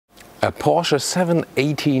A Porsche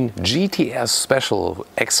 718 GTS special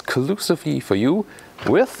exclusively for you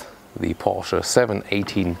with the Porsche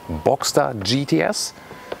 718 Boxster GTS.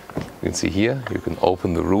 You can see here, you can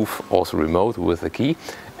open the roof also remote with the key.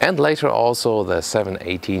 And later also the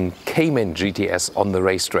 718 Cayman GTS on the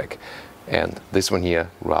racetrack. And this one here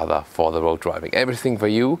rather for the road driving. Everything for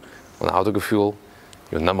you on Autogefühl,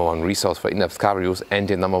 your #1 resource for in-depth car reviews and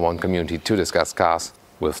your #1 community to discuss cars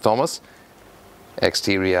with Thomas.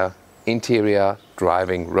 Exterior, interior,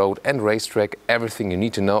 driving, road and racetrack, everything you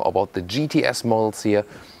need to know about the GTS models here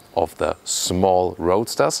of the small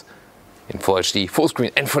roadsters in Full HD, full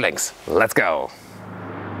screen and full length. Let's go!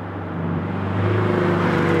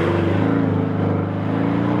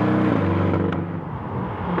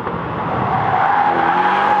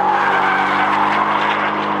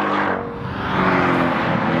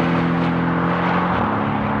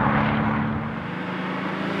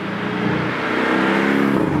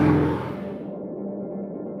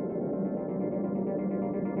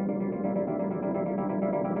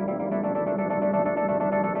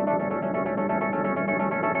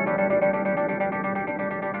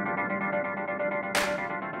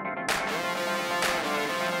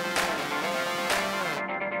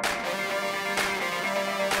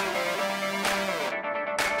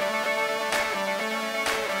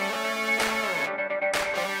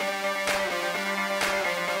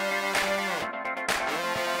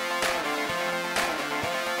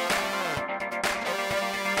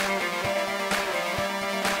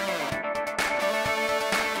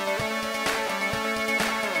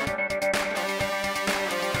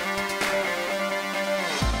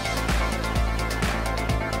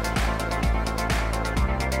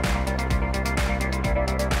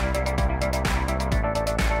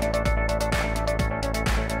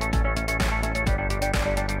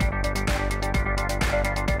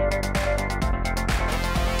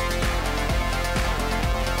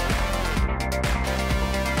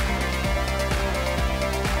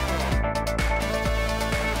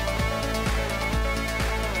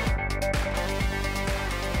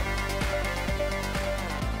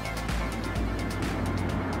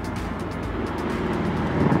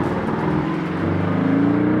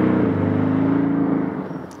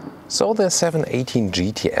 So the 718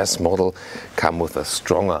 GTS model come with a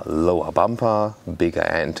stronger lower bumper, bigger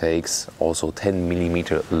air intakes, also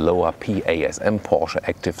 10mm lower PASM Porsche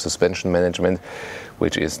Active Suspension Management,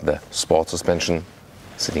 which is the sport suspension,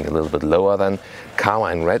 sitting a little bit lower than.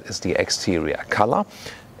 Carmine red is the exterior color,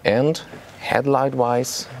 and headlight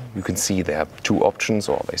wise you can see there are two options,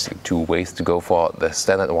 or basically two ways to go for. The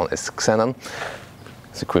standard one is xenon.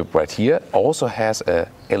 It's equipped right here. Also has a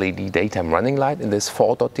LED daytime running light in this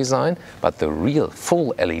 4-dot design, but the real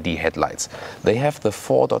full LED headlights, they have the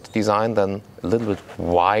 4-dot design then a little bit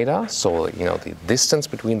wider, so you know the distance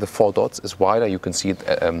between the 4 dots is wider. You can see it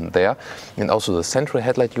there, and also the central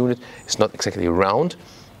headlight unit is not exactly round,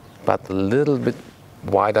 but a little bit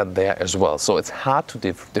wider there as well. So it's hard to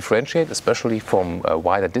differentiate, especially from a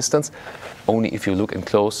wider distance, only if you look in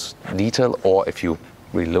close detail or if you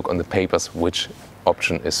really look on the papers which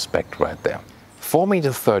option is spec'd right there.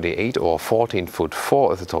 4m38 or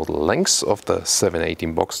 14'4" is the total length of the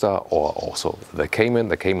 718 Boxster, or also the Cayman.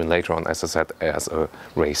 The Cayman later on, as I said, as a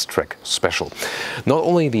racetrack special. Not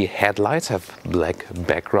only the headlights have black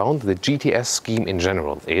background, the GTS scheme in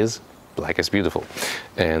general is black is beautiful.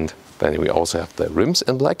 And then we also have the rims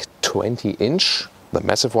in black, 20-inch, the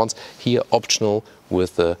massive ones, here optional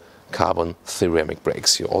with the carbon ceramic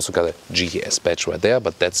brakes. You also got a GTS badge right there,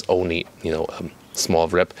 but that's only, you know, small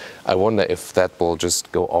wrap. I wonder if that will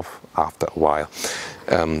just go off after a while.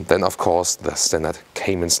 Then of course the standard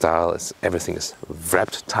Cayman style is everything is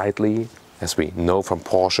wrapped tightly, as we know from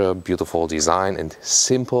Porsche. Beautiful design and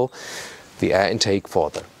simple. The air intake for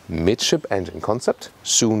the midship engine concept,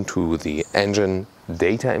 soon to the engine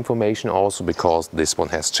data information also, because this one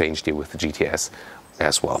has changed here with the GTS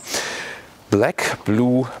as well. Black,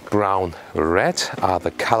 blue, brown, red are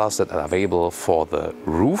the colors that are available for the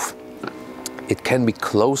roof. It can be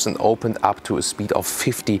closed and opened up to a speed of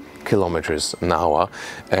 50 kilometers an hour,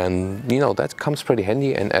 and you know that comes pretty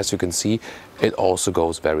handy. And as you can see, it also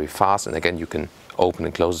goes very fast, and again you can open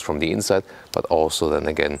and close it from the inside, but also then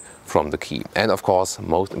again from the key. And of course,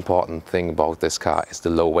 most important thing about this car is the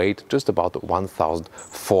low weight, just about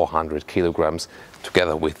 1,400 kilograms,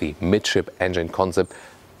 together with the midship engine concept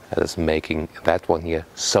that is making that one here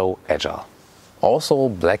so agile. Also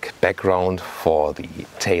black background for the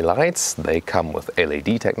taillights. They come with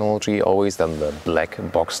LED technology always, then the black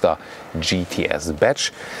Boxster GTS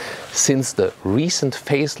badge. Since the recent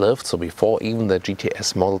facelift, so before even the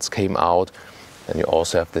GTS models came out, then you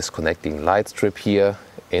also have this connecting light strip here.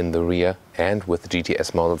 in the rear, and with the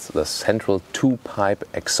GTS models, the central two-pipe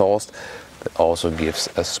exhaust that also gives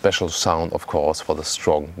a special sound, of course, for the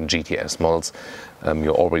strong GTS models.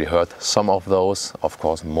 You already heard some of those, of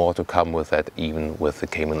course, more to come with that, even with the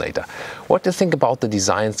Cayman later. What do you think about the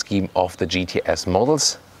design scheme of the GTS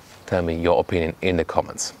models? Tell me your opinion in the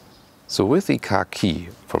comments. So with the car key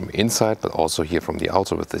from inside, but also here from the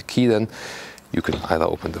outside with the key, then you can either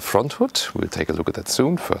open the front hood, we'll take a look at that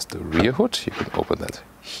soon. First the rear hood, you can open that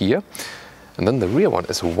here. And then the rear one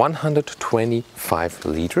is 125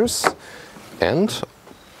 liters and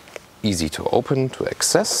easy to open, to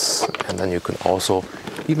access. And then you can also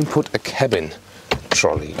even put a cabin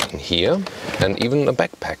trolley in here and even a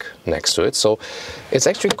backpack next to it. So it's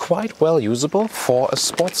actually quite well usable for a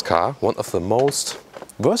sports car, one of the most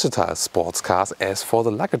versatile sports cars as for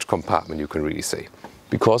the luggage compartment, you can really say.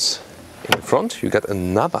 Because in the front you got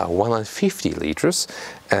another 150 liters,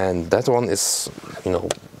 and that one is, you know,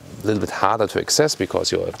 a little bit harder to access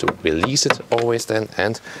because you have to release it always then,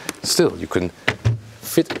 and still you can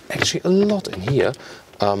fit actually a lot in here.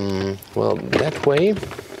 Well, that way,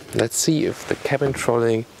 let's see if the cabin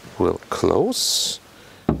trolley will close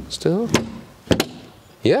still.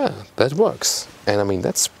 Yeah, that works. And I mean,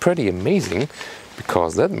 that's pretty amazing,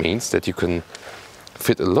 because that means that you can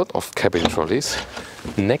fit a lot of cabin trolleys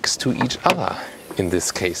next to each other. In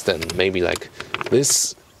this case then, maybe like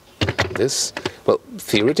this, well,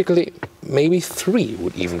 theoretically, maybe 3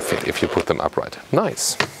 would even fit if you put them upright.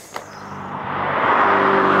 Nice.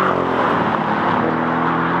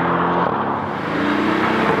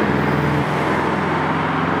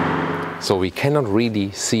 So we cannot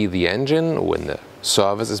really see the engine when the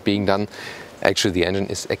service is being done. Actually, the engine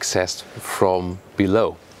is accessed from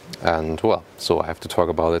below. And well, so I have to talk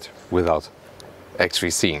about it without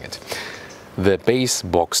actually seeing it. The base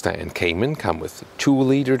Boxster and Cayman come with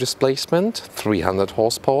 2-liter displacement, 300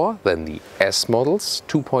 horsepower. Then the S models,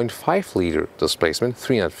 2.5-liter displacement,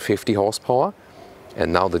 350 horsepower.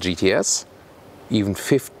 And now the GTS, even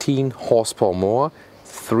 15 horsepower more,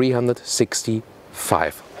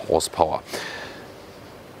 365 horsepower.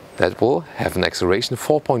 That will have an acceleration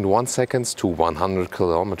 4.1 seconds to 100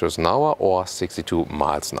 kilometers an hour or 62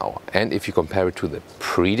 miles an hour. And if you compare it to the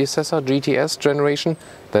predecessor GTS generation,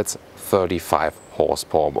 that's 35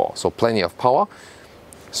 horsepower more. So plenty of power,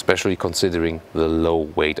 especially considering the low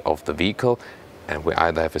weight of the vehicle. And we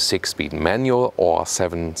either have a 6-speed manual or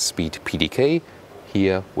 7-speed PDK.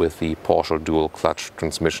 Here with the Porsche dual clutch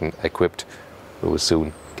transmission equipped, we will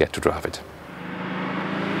soon get to drive it.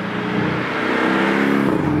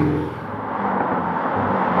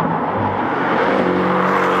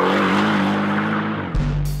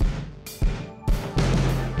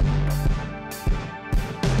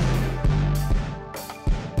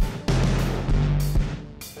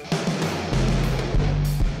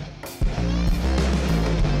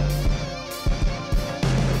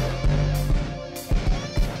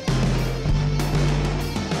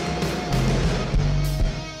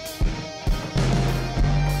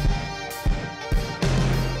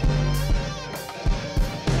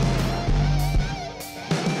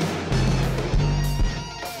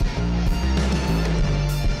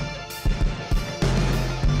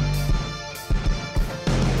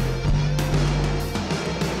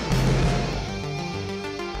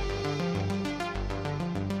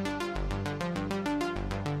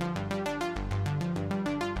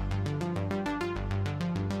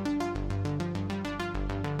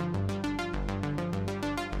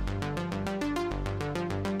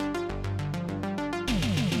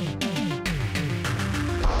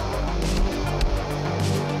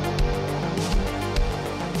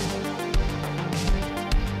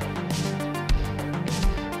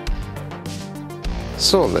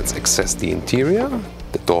 So let's access the interior.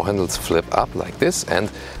 The door handles flip up like this,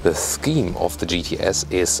 and the scheme of the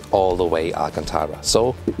GTS is all the way Alcantara.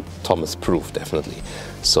 So Thomas proof, definitely.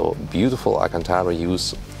 So beautiful Alcantara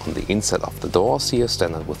use on the inside of the doors here,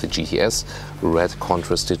 standard with the GTS. Red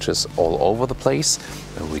contrast stitches all over the place.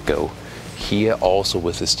 There we go. Here also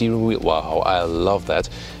with the steering wheel. Wow, I love that.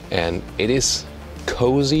 And it is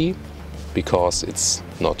cozy because it's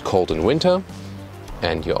not cold in winter.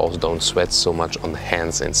 And you also don't sweat so much on the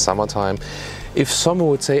hands in summertime. If someone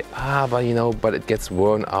would say, but it gets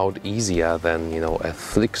worn out easier than, a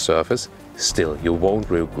slick surface, still, you won't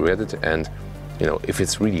regret it. And, if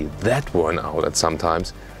it's really that worn out at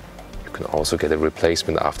sometimes, you can also get a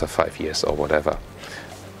replacement after 5 years or whatever.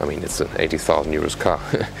 I mean, it's an 80,000 euros car.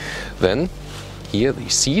 Then, here, the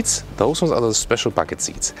seats, those ones are the special bucket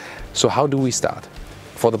seats. So how do we start?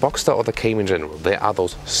 For the Boxster or the Cayman in general, there are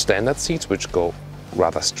those standard seats which go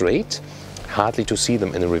rather straight. hardly to see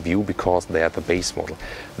them in a review because they are the base model.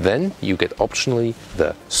 Then you get optionally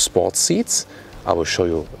the sport seats. I will show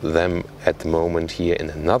you them at the moment here in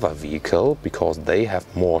another vehicle because they have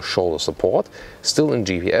more shoulder support. Still in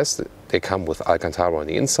GPS, they come with Alcantara on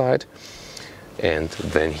the inside. And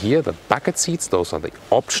then here the bucket seats, those are the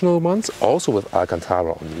optional ones, also with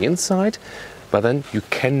Alcantara on the inside. But then you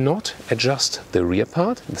cannot adjust the rear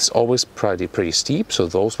part. It's always pretty steep, so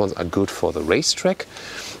those ones are good for the racetrack.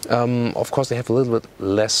 Of course, they have a little bit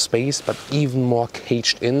less space, but even more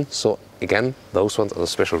caged in. So again, those ones are the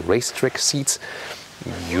special racetrack seats.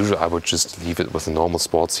 Usually I would just leave it with the normal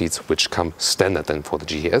sport seats, which come standard then for the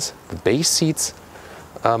GTS. The base seats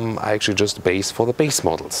are actually just base for the base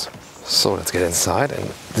models. So let's get inside, and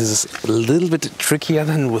this is a little bit trickier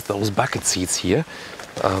than with those bucket seats here.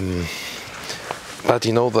 But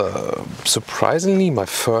you know, surprisingly, my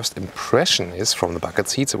first impression is from the bucket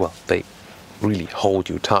seats, well, they really hold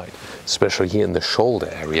you tight, especially here in the shoulder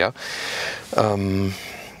area.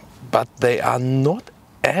 But they are not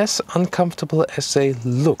as uncomfortable as they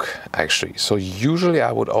look, actually. So usually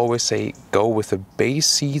I would always say go with the base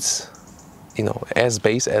seats, you know, as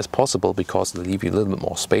base as possible, because they leave you a little bit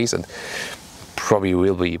more space and probably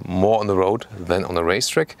will be more on the road than on the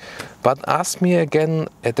racetrack. But ask me again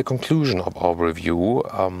at the conclusion of our review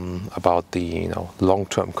about the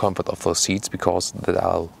long-term comfort of those seats, because that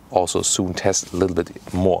I'll also soon test a little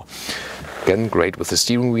bit more. Again, great with the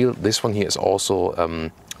steering wheel. This one here is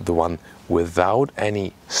also the one without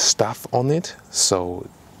any stuff on it, so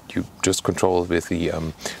you just control with the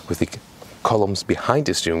columns behind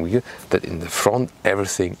the steering wheel, that in the front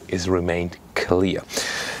everything is remained clear.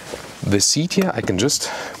 The seat here I can just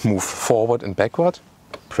move forward and backward,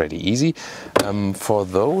 pretty easy. For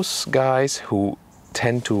those guys who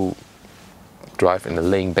tend to drive in a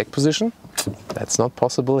laying back position, that's not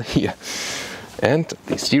possible here. And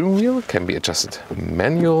the steering wheel can be adjusted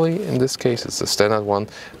manually. In this case it's a standard one,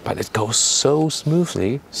 but it goes so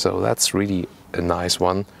smoothly, so that's really a nice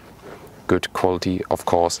one. Good quality, of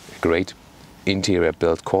course, great interior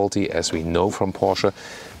build quality as we know from Porsche,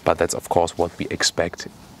 but that's of course what we expect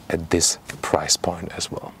at this price point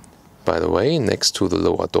as well. By the way, next to the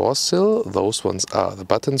lower door sill, those ones are the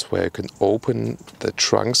buttons where you can open the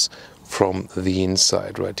trunks from the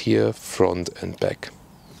inside, right here, front and back.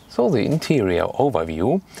 So the interior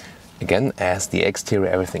overview, again, as the exterior,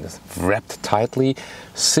 everything is wrapped tightly.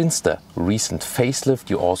 Since the recent facelift,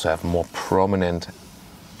 you also have more prominent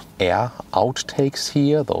air outtakes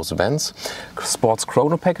here, those vents. Sports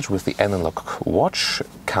chrono package with the analog watch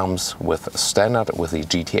comes with standard with the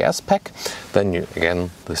GTS pack. Then you,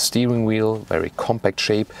 again, the steering wheel, very compact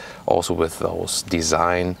shape, also with those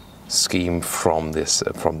design scheme from this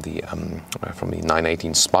from the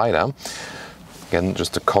 918 Spider. Again,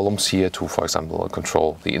 just the columns here to, for example,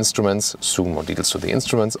 control the instruments. Soon more details to the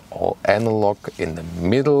instruments, all analog in the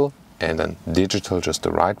middle, and then digital, just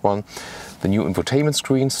the right one. The new infotainment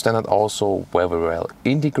screen, standard also, very well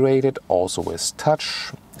integrated, also with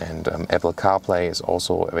touch, and Apple CarPlay is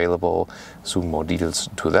also available. Soon more details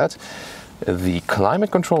to that. The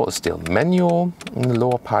climate control is still manual in the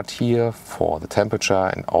lower part here for the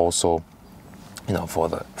temperature, and also for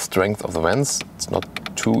the strength of the vents. It's not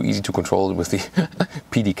too easy to control with the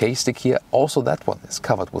PDK stick here. Also that one is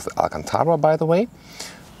covered with Alcantara, by the way.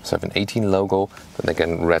 718 logo, then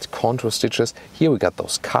again red contour stitches. Here we got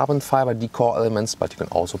those carbon fiber decor elements, but you can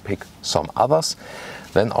also pick some others.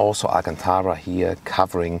 Then also Alcantara here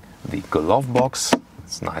covering the glove box.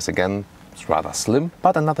 It's nice again, it's rather slim,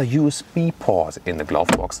 but another USB port in the glove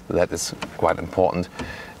box, that is quite important.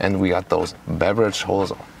 And we got those beverage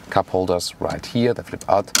holders, cup holders right here. They flip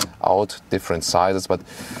out different sizes, but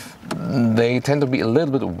they tend to be a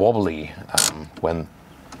little bit wobbly when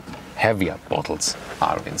heavier bottles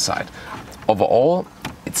are inside. Overall,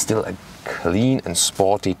 it's still a clean and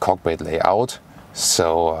sporty cockpit layout,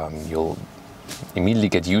 so you'll immediately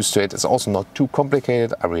get used to it. It's also not too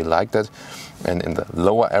complicated, I really like that. And in the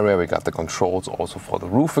lower area we got the controls also for the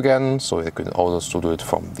roof again, so you can also do it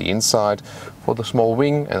from the inside for the small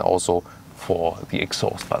wing and also for the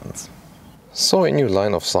exhaust buttons. So in your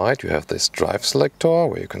line of sight you have this drive selector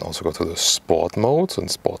where you can also go to the sport mode and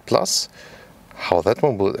Sport Plus. How that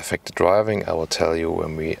one will affect the driving I will tell you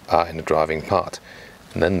when we are in the driving part.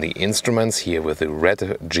 And then the instruments here with the red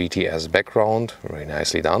GTS background, very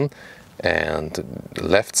nicely done. And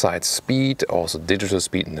left side speed, also digital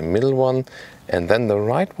speed in the middle one. And then the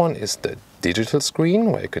right one is the digital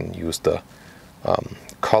screen where you can use the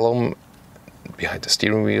column behind the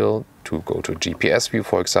steering wheel to go to GPS view,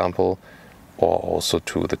 for example, or also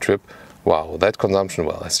to the trip. Wow, that consumption,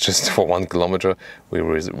 well, it's just for 1 kilometer. We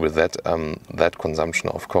were with that consumption,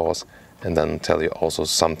 of course, and then tell you also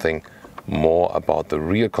something more about the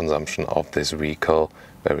real consumption of this vehicle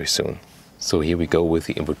very soon. So here we go with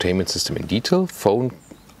the infotainment system in detail. Phone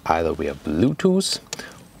either via Bluetooth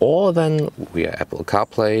or then via Apple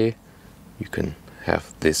CarPlay. You can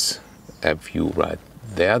have this app view right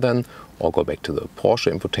there then, or go back to the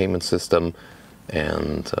Porsche infotainment system,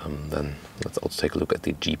 and then let's also take a look at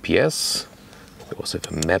the GPS. We also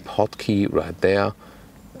have a map hotkey right there.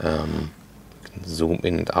 You can zoom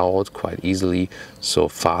in and out quite easily, so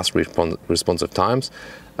fast responsive times.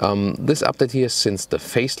 This update here, since the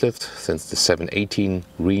facelift, since the 718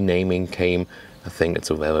 renaming came, I think it's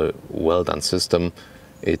a very well done system.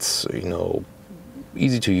 It's, you know,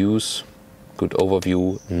 easy to use, good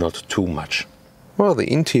overview, not too much. Well,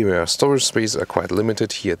 the interior storage space are quite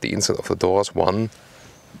limited here at the inside of the doors. 1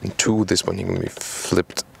 and 2, this one can be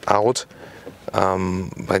flipped out,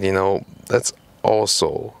 but you know, that's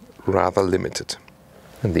also rather limited.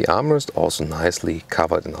 And the armrest also nicely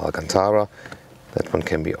covered in Alcantara. That one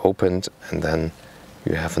can be opened, and then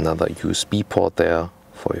you have another USB port there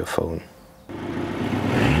for your phone.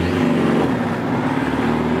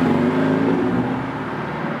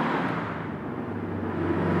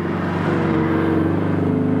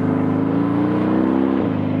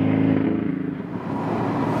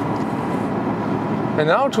 And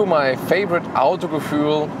now to my favorite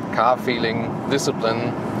Autogefühl car feeling,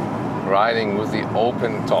 discipline, riding with the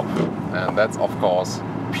open top. And that's of course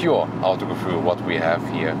pure Autogefühl what we have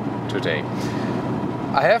here today.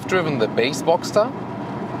 I have driven the base Boxster,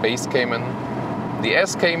 base Cayman, the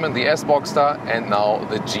S Cayman, the S Boxster, and now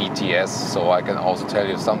the GTS. So I can also tell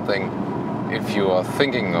you something if you are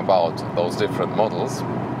thinking about those different models.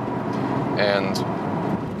 And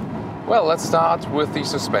well, let's start with the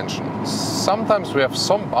suspension. Sometimes we have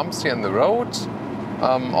some bumps here in the road,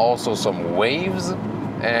 also some waves,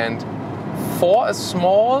 and for a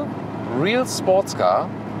small, real sports car,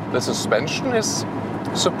 the suspension is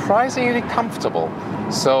surprisingly comfortable.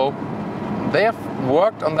 So they have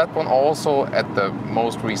worked on that one also at the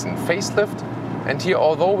most recent facelift. And here,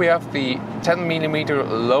 although we have the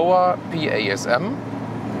 10mm lower PASM,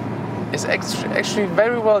 is actually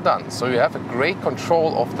very well done. So you have a great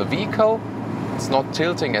control of the vehicle. It's not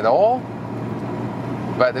tilting at all.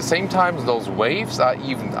 But at the same time, those waves are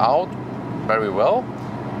evened out very well.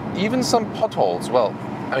 Even some potholes, well,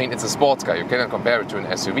 I mean, it's a sports car. You cannot compare it to an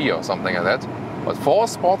SUV or something like that. But for a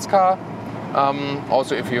sports car,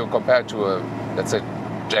 also if you compare it to a, let's say,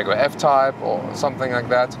 Jaguar F-Type or something like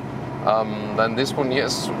that, then this one here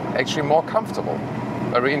is actually more comfortable.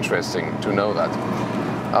 Very interesting to know that.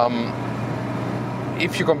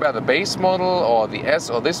 If you compare the base model or the S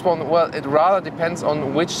or this one, well, it rather depends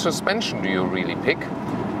on which suspension do you really pick,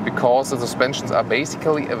 because the suspensions are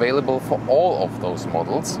basically available for all of those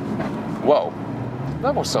models. Whoa,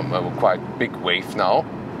 that was some quite big wave now,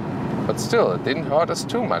 but still, it didn't hurt us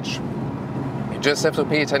too much. You just have to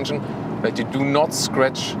pay attention that you do not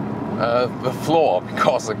scratch the floor,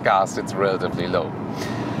 because the car sits relatively low.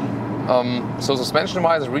 So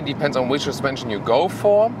suspension-wise, it really depends on which suspension you go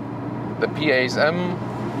for. The PASM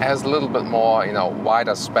has a little bit more, you know,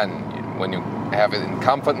 wider span when you have it in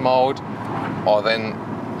comfort mode, or then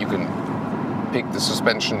you can pick the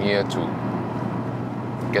suspension here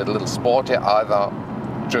to get a little sportier, either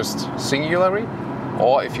just singularly,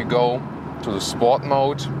 or if you go to the sport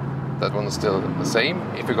mode, that one is still the same.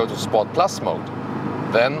 If you go to Sport Plus mode,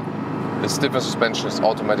 then the stiffer suspension is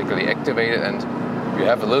automatically activated and you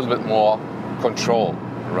have a little bit more control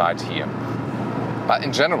right here. But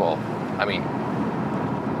in general, I mean,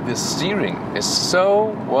 the steering is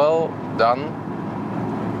so well done.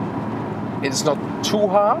 It's not too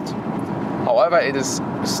hard. However, it is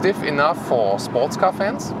stiff enough for sports car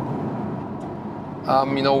fans.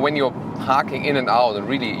 You know, when you're parking in and out and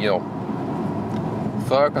really, you know,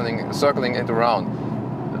 circling it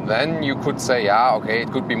around, then you could say, yeah, okay,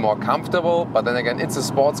 it could be more comfortable. But then again, it's a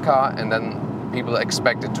sports car, and then people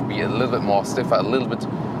expect it to be a little bit more stiffer, a little bit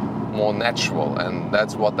more natural, and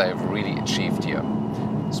that's what they've really achieved here.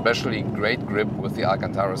 Especially great grip with the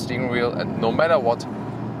Alcantara steering wheel, and no matter what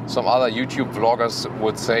some other YouTube vloggers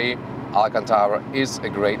would say, Alcantara is a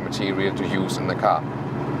great material to use in the car.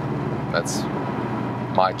 That's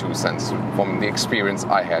my 2 cents from the experience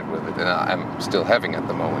I had with it, and I'm still having at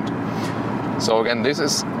the moment. So again, this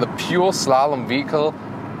is the pure slalom vehicle.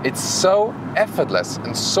 It's so effortless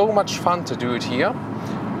and so much fun to do it here.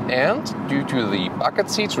 And due to the bucket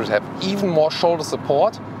seats, which have even more shoulder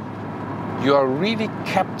support, you are really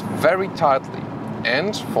kept very tightly.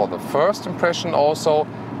 And for the first impression also,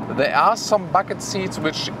 there are some bucket seats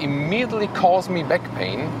which immediately cause me back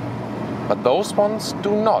pain, but those ones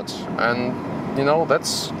do not. And you know,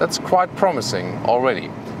 that's quite promising already.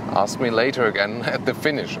 Ask me later again at the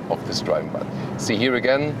finish of this driving. But see here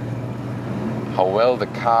again how well the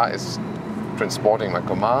car is transporting my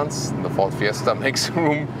commands. The Ford Fiesta makes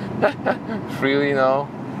room freely now,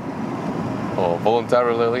 or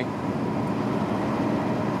voluntarily.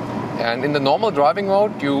 And in the normal driving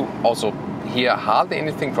mode, you also hear hardly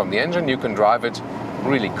anything from the engine. You can drive it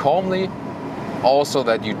really calmly, also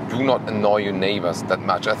that you do not annoy your neighbors that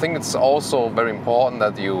much. I think it's also very important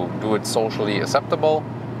that you do it socially acceptable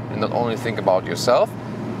and not only think about yourself.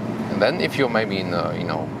 And then if you're maybe in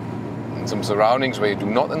in some surroundings where you do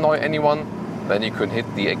not annoy anyone, then you can hit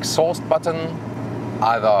the exhaust button,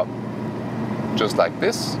 either just like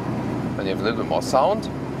this, then you have a little bit more sound,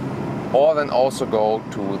 or then also go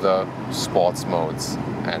to the sports modes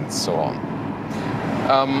and so on.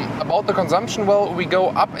 About the consumption, well, we go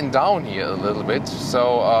up and down here a little bit,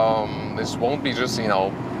 so this won't be just,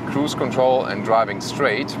 cruise control and driving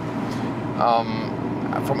straight.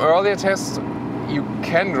 From earlier tests, you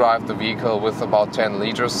can drive the vehicle with about 10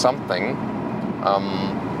 liters something,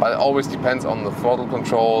 but it always depends on the throttle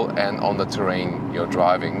control and on the terrain you're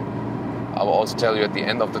driving. I will also tell you at the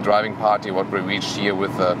end of the driving party what we reached here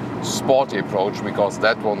with the sporty approach, because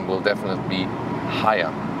that one will definitely be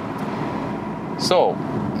higher. So,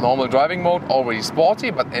 normal driving mode, already sporty,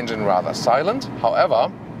 but engine rather silent.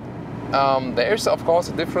 However, there is of course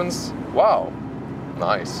a difference. Wow,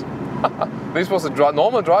 nice. This was a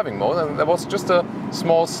normal driving mode, and there was just a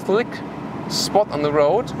small slick spot on the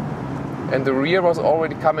road, and the rear was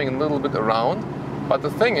already coming a little bit around. But the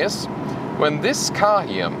thing is, when this car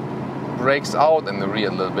here breaks out in the rear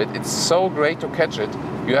a little bit, it's so great to catch it.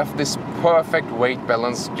 You have this perfect weight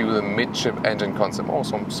balance due to the midship engine concept. Oh,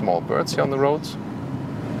 some small birds here on the road.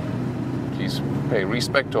 Please pay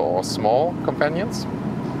respect to our small companions.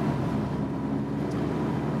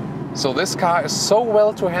 So this car is so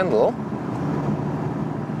well to handle.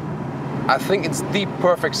 I think it's the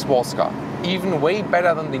perfect sports car. Even way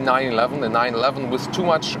better than the 911. The 911 with too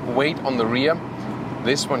much weight on the rear.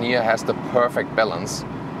 This one here has the perfect balance.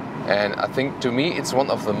 And I think, to me, it's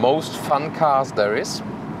one of the most fun cars there is.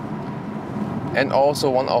 And also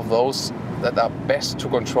one of those that are best to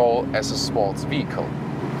control as a sports vehicle.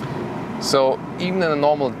 So even in a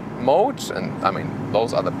normal mode, and I mean,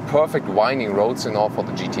 those are the perfect winding roads for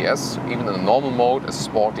the GTS. Even in a normal mode, a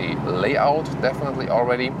sporty layout, definitely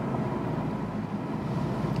already.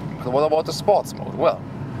 But what about the sports mode? Well,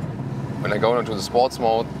 when I go into the sports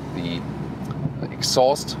mode, the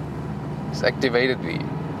exhaust is activated, the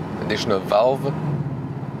additional valve.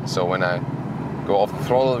 So when I go off the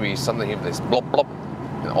throttle, we suddenly hear this blop blop.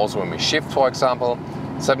 And also when we shift, for example,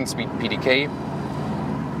 7-speed PDK.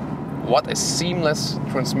 What a seamless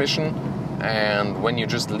transmission. And when you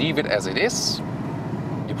just leave it as it is,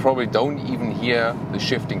 you probably don't even hear the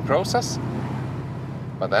shifting process.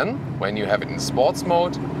 But then, when you have it in sports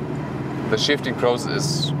mode, the shifting process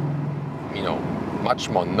is, much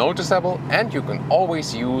more noticeable, and you can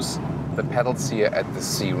always use the pedals here at the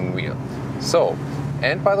steering wheel. So,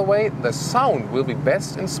 and by the way, the sound will be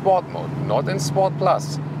best in Sport mode, not in Sport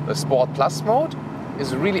Plus. The Sport Plus mode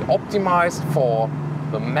is really optimized for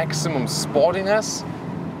the maximum sportiness.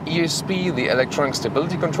 ESP, the electronic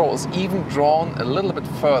stability control, is even drawn a little bit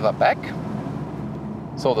further back.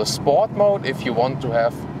 So the Sport mode, if you want to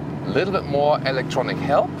have a little bit more electronic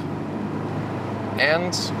help,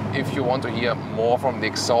 and if you want to hear more from the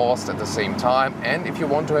exhaust at the same time, and if you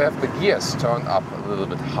want to have the gears turned up a little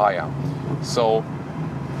bit higher. So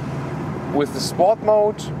with the Sport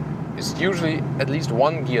mode, it's usually at least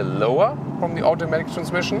one gear lower from the automatic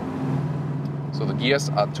transmission. So the gears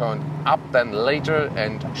are turned up then later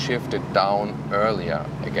and shifted down earlier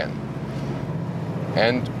again.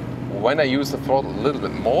 And when I use the throttle a little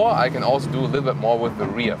bit more, I can also do a little bit more with the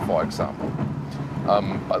rear, for example.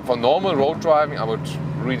 But for normal road driving, I would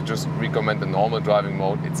really just recommend the normal driving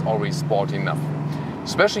mode. It's already sporty enough.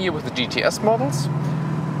 Especially here with the GTS models.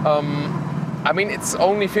 I mean, it's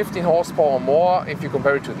only 15 horsepower more if you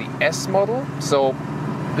compare it to the S model. So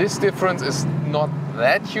this difference is not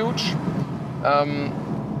that huge.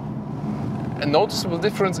 A noticeable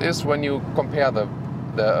difference is when you compare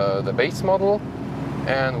the base model,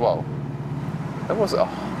 and well, there was a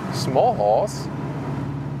small horse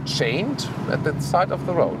chained at the side of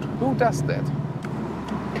the road. Who does that?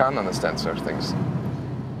 Can't understand such things.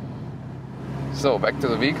 So back to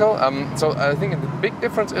the vehicle. So I think the big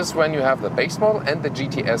difference is when you have the base model and the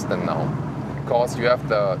GTS then now. Because you have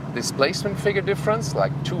the displacement figure difference,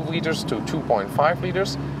 like 2 liters to 2.5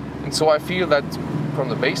 liters. And so I feel that from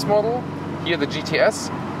the base model, here the GTS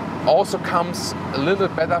also comes a little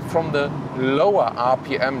bit better from the lower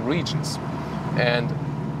RPM regions. And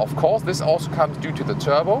of course, this also comes due to the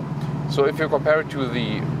turbo. So if you compare it to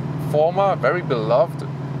the former, very beloved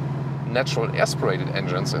natural aspirated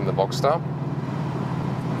engines in the Boxster,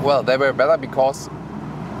 well, they were better because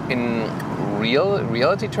in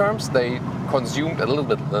reality terms, they consumed a little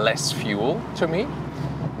bit less fuel to me.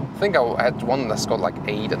 I think I had one that's got like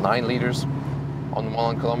 8 and 9 liters on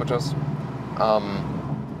 100 kilometers.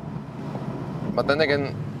 But then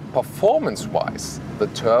again, performance-wise, the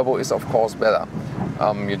turbo is of course better.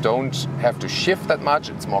 You don't have to shift that much,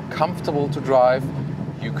 it's more comfortable to drive.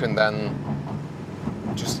 You can then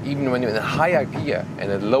just, even when you're in a higher gear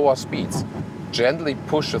and at lower speeds, gently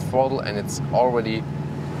push the throttle and it's already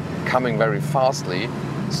coming very fastly.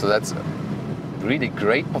 So that's really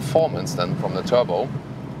great performance then from the turbo.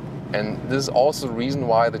 And this is also the reason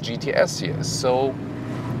why the GTS here is so,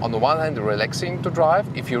 on the one hand, relaxing to drive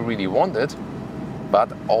if you really want it,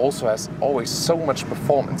 but also has always so much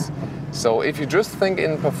performance. So if you just think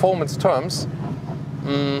in performance terms,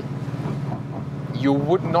 you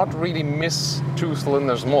would not really miss 2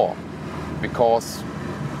 cylinders more, because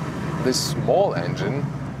this small engine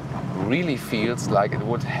really feels like it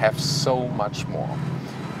would have so much more.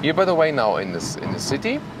 Here, by the way, now in the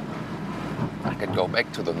city, I can go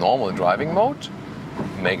back to the normal driving mode,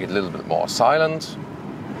 make it a little bit more silent,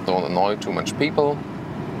 don't annoy too much people,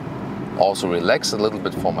 also relax a little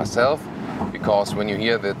bit for myself, because when you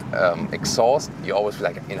hear that exhaust, you always feel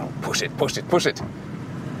like, you know, push it, push it, push it.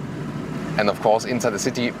 And of course, inside the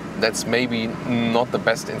city, that's maybe not the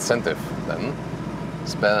best incentive then.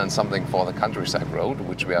 It's better than something for the countryside road,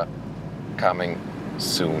 which we are coming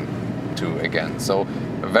soon to again. So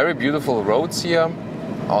very beautiful roads here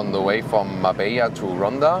on the way from Marbella to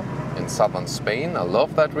Ronda in southern Spain. I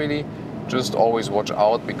love that really. Just always watch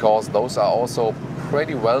out, because those are also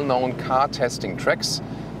pretty well-known car testing tracks.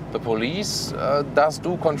 The police does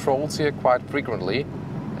do controls here quite frequently,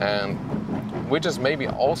 and which is maybe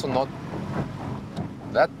also not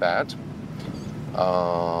that bad.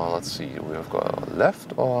 Let's see, we have got a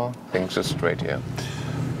left, or I think just straight here.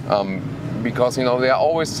 Because, you know, there are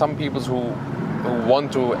always some people who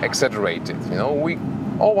want to exaggerate it. You know, we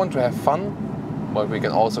all want to have fun, but we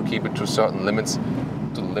can also keep it to certain limits,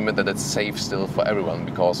 to the limit that it's safe still for everyone,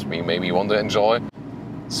 because we maybe want to enjoy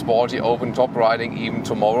sporty open top riding even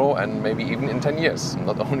tomorrow and maybe even in 10 years,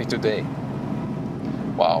 not only today.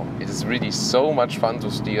 Wow, it is really so much fun to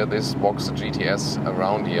steer this Boxster GTS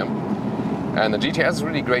around here. And the GTS is a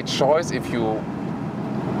really great choice if you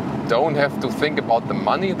don't have to think about the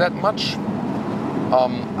money that much.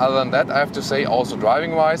 Other than that, I have to say, also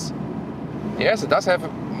driving-wise, yes, it does have a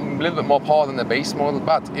little bit more power than the base model,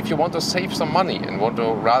 but if you want to save some money and want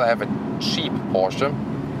to rather have a cheap Porsche,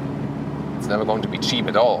 it's never going to be cheap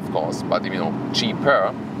at all, of course, but, you know,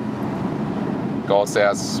 cheaper, because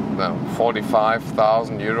there's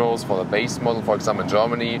 45,000 euros for the base model, for example, in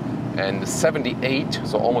Germany, and 78,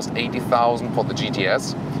 so almost 80,000 for the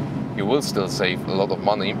GTS. You will still save a lot of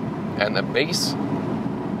money, and a base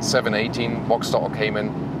 718 Boxster or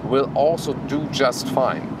Cayman will also do just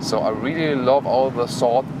fine. So I really love all the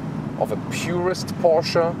sort of a purist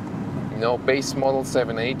Porsche, you know, base model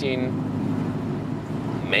 718.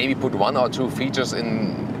 Maybe put 1 or 2 features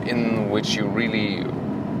in which you really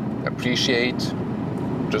appreciate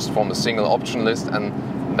just from the single option list,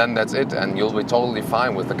 and then that's it, and you'll be totally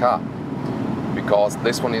fine with the car. Because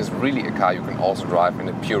this one is really a car you can also drive in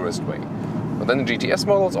a purist way. But then the GTS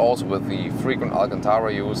models, also with the frequent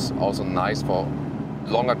Alcantara use, also nice for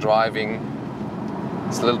longer driving.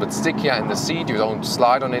 It's a little bit stickier in the seat, you don't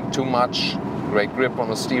slide on it too much. Great grip on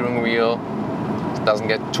the steering wheel. It doesn't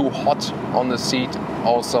get too hot on the seat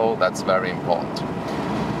also, that's very important.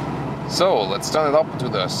 So let's turn it up to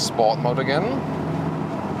the sport mode again.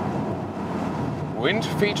 Wind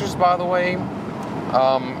features, by the way.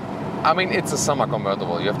 I mean, it's a summer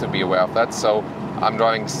convertible, you have to be aware of that. So I'm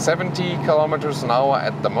driving 70 kilometers an hour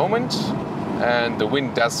at the moment, and the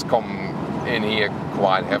wind does come in here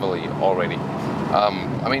quite heavily already.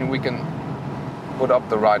 I mean, we can put up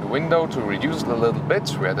the right window to reduce it a little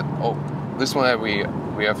bit. We had it, oh, this one we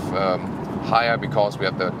have higher because we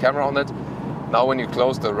have the camera on it. Now when you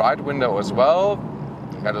close the right window as well,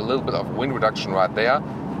 you got a little bit of wind reduction right there.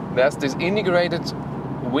 There's this integrated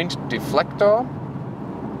wind deflector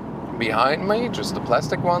behind me, just the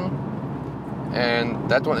plastic one, and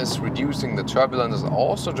that one is reducing the turbulence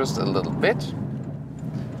also just a little bit.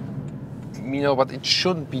 You know, but it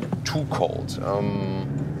shouldn't be too cold.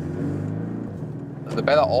 The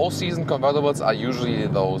better all-season convertibles are usually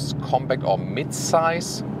those compact or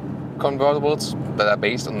mid-size convertibles that are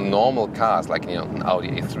based on normal cars, like an Audi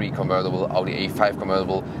A3 convertible, Audi A5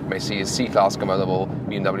 convertible, Mercedes C-Class convertible,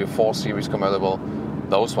 BMW 4 Series convertible.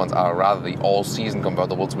 Those ones are rather the all-season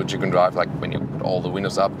convertibles, which you can drive like when you put all the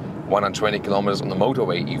windows up, 120 kilometers on the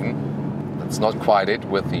motorway even. That's not quite it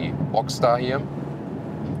with the Boxster here.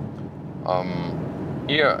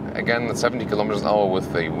 Here again at 70 kilometers an hour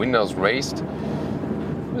with the windows raised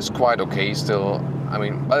is quite okay still. I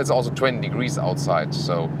mean, but it's also 20 degrees outside,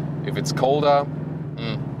 so if it's colder,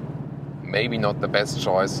 maybe not the best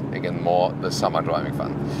choice. Again, more the summer driving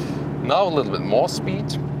fun. Now a little bit more speed,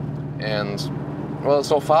 and well,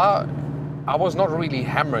 so far I was not really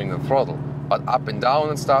hammering the throttle, but up and down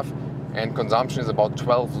and stuff, and consumption is about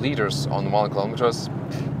 12 liters on 1 kilometers.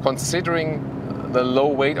 Considering the low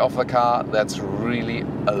weight of the car, that's really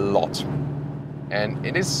a lot. And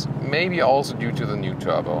it is maybe also due to the new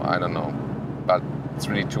turbo, I don't know. But it's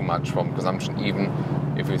really too much from consumption, even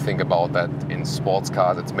if you think about that in sports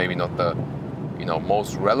cars, it's maybe not the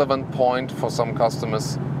most relevant point for some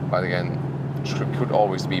customers, but again, it could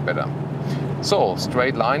always be better. So,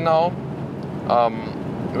 straight line now.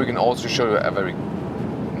 We can also show you a very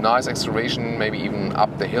nice acceleration, maybe even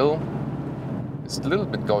up the hill. It's a little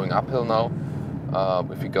bit going uphill now.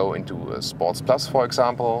 If you go into a Sports Plus, for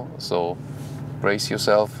example, so brace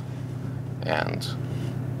yourself, and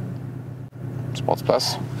Sports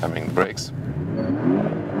Plus, hammering the brakes.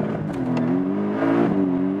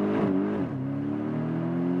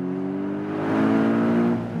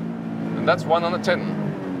 And that's 1 on a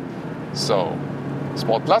 10. So,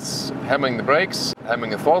 Sport Plus, hammering the brakes,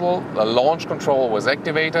 hammering the throttle, the launch control was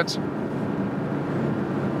activated.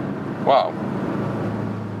 Wow.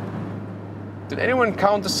 Did anyone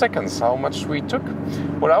count the seconds, how much we took?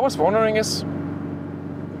 What I was wondering is,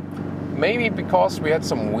 maybe because we had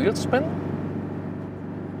some wheel spin,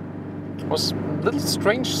 it was a little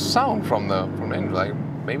strange sound from the engine, like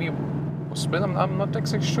maybe it was spin, I'm not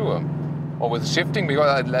exactly sure. Or with shifting, because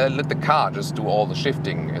I let the car just do all the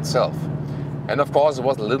shifting itself. And of course it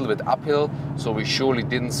was a little bit uphill, so we surely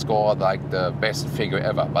didn't score like the best figure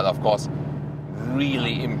ever. But of course,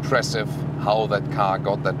 really impressive how that car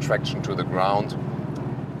got that traction to the ground.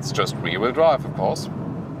 It's just rear-wheel drive, of course.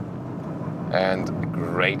 And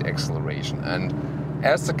great acceleration. And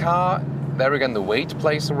as the car, there again the weight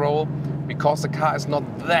plays a role. Because the car is not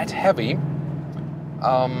that heavy,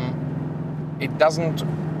 it doesn't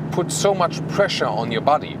put so much pressure on your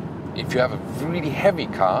body. If you have a really heavy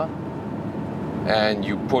car and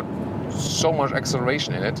you put so much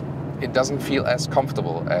acceleration in it, it doesn't feel as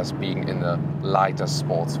comfortable as being in a lighter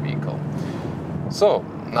sports vehicle. So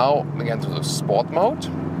now again to the sport mode,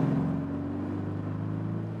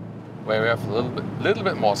 where we have a little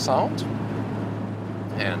bit more sound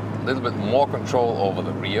and a little bit more control over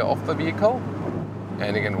the rear of the vehicle.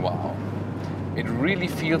 And again, wow, it really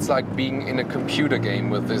feels like being in a computer game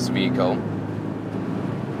with this vehicle.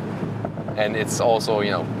 And it's also,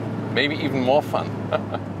 maybe even more fun.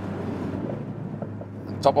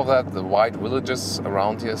 On top of that, the white villages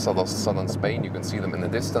around here, southern Spain, you can see them in the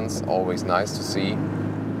distance, always nice to see.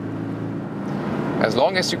 As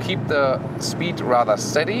long as you keep the speed rather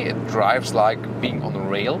steady, it drives like being on the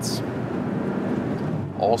rails.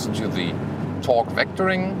 Also to the torque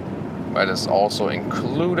vectoring, that is also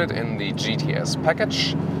included in the GTS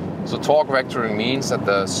package. So torque vectoring means that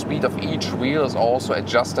the speed of each wheel is also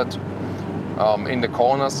adjusted in the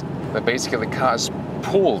corners, that basically the car is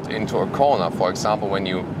pulled into a corner. For example, when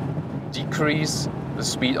you decrease the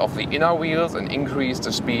speed of the inner wheels and increase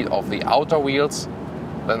the speed of the outer wheels,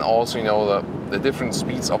 then also the different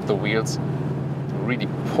speeds of the wheels really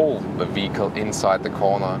pull the vehicle inside the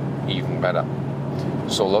corner even better.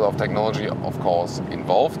 So a lot of technology, of course,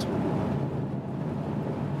 involved.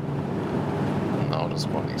 Now just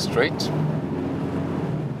running straight.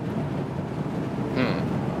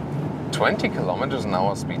 20 kilometers an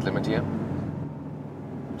hour speed limit here.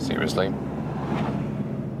 Seriously?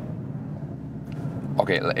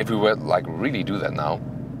 Okay, if we were like really do that now,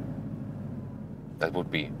 that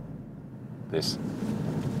would be this.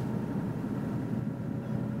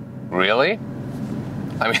 Really?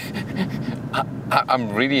 I mean,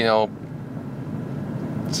 I'm really,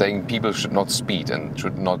 saying people should not speed and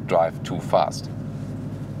should not drive too fast.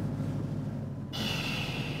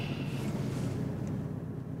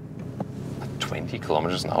 At 20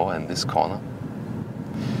 kilometers an hour in this corner?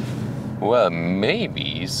 Well,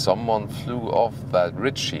 maybe someone flew off that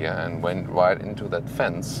ridge here and went right into that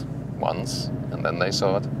fence once, and then they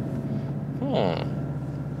saw it.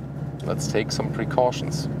 Let's take some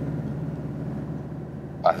precautions.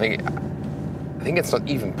 I think it's not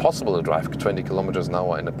even possible to drive 20 kilometers an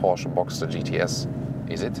hour in a Porsche Boxster GTS,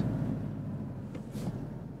 is it?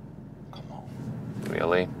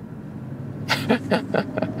 Really?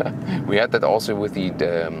 We had that also with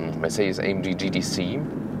the Mercedes-AMG GTC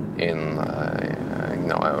in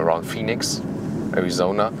around Phoenix,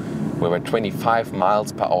 Arizona, where we're 25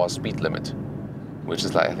 miles per hour speed limit, which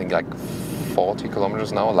is like, I think, like 40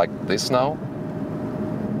 kilometers an hour, like this now.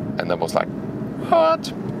 And that was like,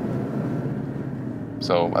 what?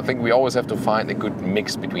 So I think we always have to find a good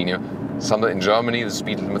mix between you. Somewhere in Germany, the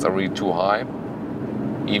speed limits are really too high.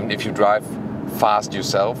 Even if you drive fast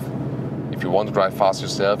yourself, if you want to drive fast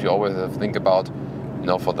yourself, you always have to think about,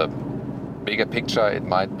 for the bigger picture, it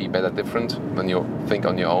might be better different when you think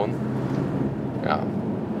on your own. Yeah.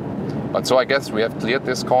 But so I guess we have cleared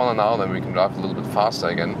this corner now, then we can drive a little bit faster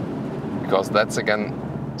again, because that's again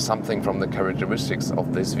something from the characteristics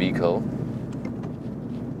of this vehicle.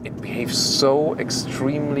 It behaves so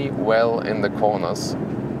extremely well in the corners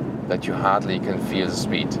that you hardly can feel the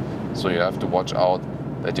speed. So you have to watch out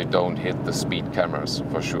that you don't hit the speed cameras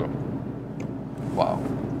for sure. Wow.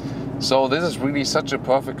 So this is really such a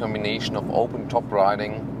perfect combination of open top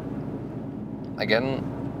riding. Again,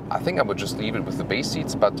 I think I would just leave it with the base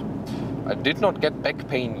seats, but I did not get back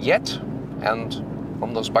pain yet. And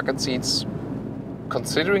from those bucket seats,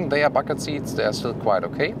 considering they are bucket seats, they are still quite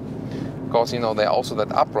okay. Because, they're also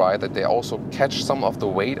that upright that they also catch some of the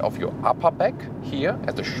weight of your upper back here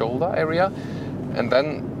at the shoulder area. And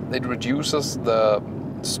then it reduces the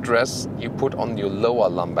stress you put on your lower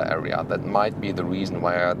lumbar area. That might be the reason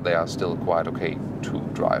why they are still quite okay to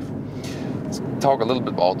drive. Let's talk a little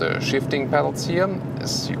bit about the shifting pedals here.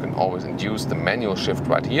 As you can always induce the manual shift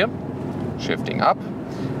right here, shifting up.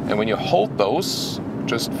 And when you hold those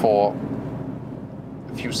just for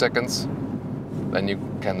a few seconds, then you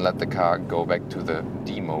can let the car go back to the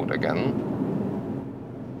D mode again.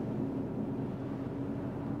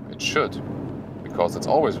 It should, because it's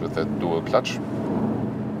always with the dual clutch.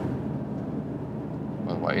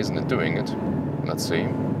 Well, why isn't it doing it? Let's see.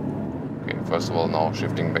 Okay, first of all, now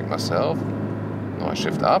shifting back myself. Now I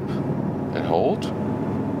shift up and hold.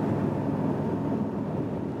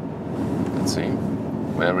 Let's see.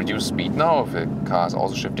 When I reduce speed now, if the car is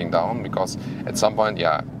also shifting down, because at some point,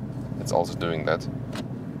 yeah, it's also doing that.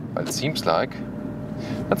 But it seems like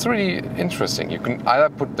that's really interesting. You can either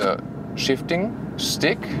put the shifting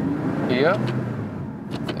stick here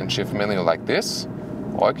and shift manually like this,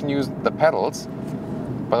 or I can use the pedals.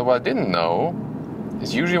 But what I didn't know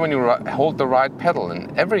is usually when you hold the right pedal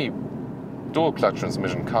in every dual clutch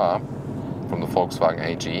transmission car from the Volkswagen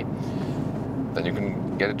AG, then you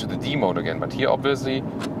can get it to the D mode again. But here obviously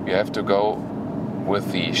you have to go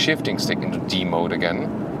with the shifting stick into D mode again,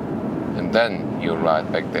 and then you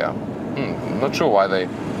ride back there. I'm not sure why they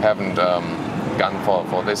haven't gone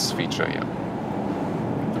for this feature here.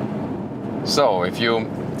 So if you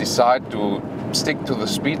decide to stick to the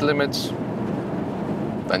speed limit,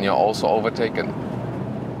 then you're also overtaken.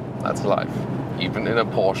 That's life, even in a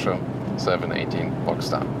Porsche 718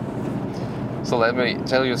 Boxster. So let me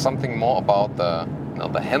tell you something more about the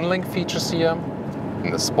handling features here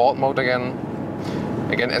in the sport mode again.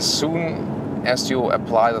 Again, as soon as you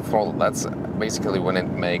apply the throttle, that's basically when it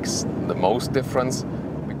makes the most difference,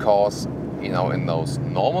 because in those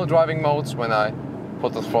normal driving modes, when I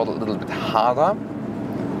put the throttle a little bit harder,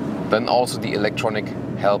 then also the electronic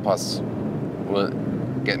helpers will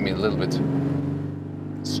get me a little bit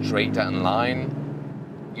straighter in line.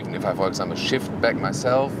 Even if I, for example, shift back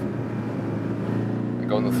myself, I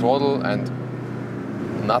go on the throttle and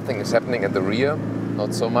nothing is happening at the rear,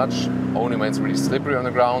 not so much, only when it's really slippery on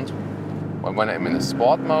the ground. But when I'm in a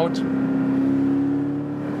sport mode,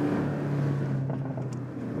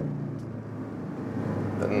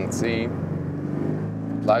 then let's see,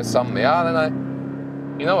 apply some, then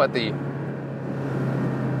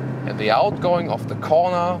at the outgoing of the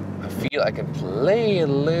corner, I feel I can play a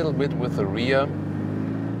little bit with the rear.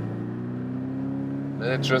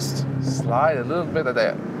 Then it just slide a little bit at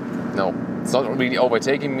there. No, it's not really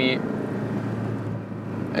overtaking me.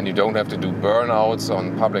 And you don't have to do burnouts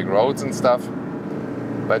on public roads and stuff.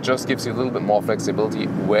 But it just gives you a little bit more flexibility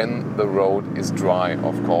when the road is dry,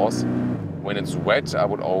 of course. When it's wet, I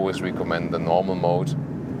would always recommend the normal mode,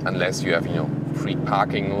 unless you have, free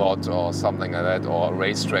parking lot or something like that, or a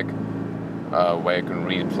racetrack where you can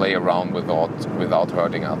really play around without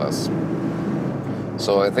hurting others.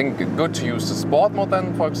 So I think it's good to use the sport mode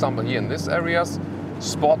then, for example, here in these areas.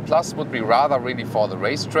 Sport Plus would be rather really for the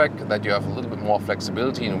racetrack, that you have a little bit more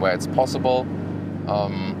flexibility in where it's possible.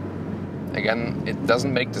 Again, it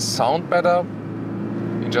doesn't make the sound better,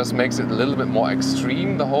 it just makes it a little bit more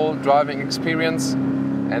extreme, the whole driving experience.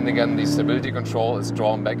 And again, the stability control is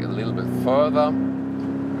drawn back a little bit further.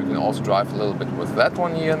 We can also drive a little bit with that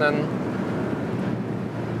one here then.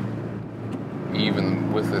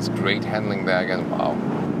 even with this great handling there again, wow.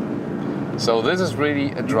 So this is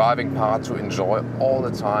really a driving part to enjoy all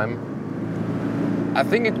the time. I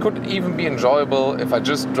think it could even be enjoyable if I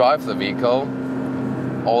just drive the vehicle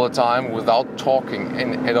all the time without talking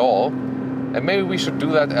at all. And maybe we should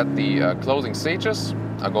do that at the closing stages.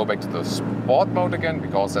 I'll go back to the sport mode again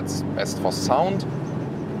because that's best for sound.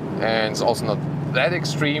 And it's also not that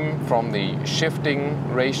extreme from the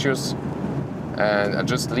shifting ratios. And I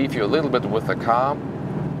just leave you a little bit with the car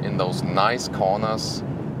in those nice corners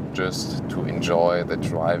just to enjoy the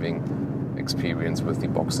driving experience with the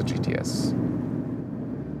Boxster GTS.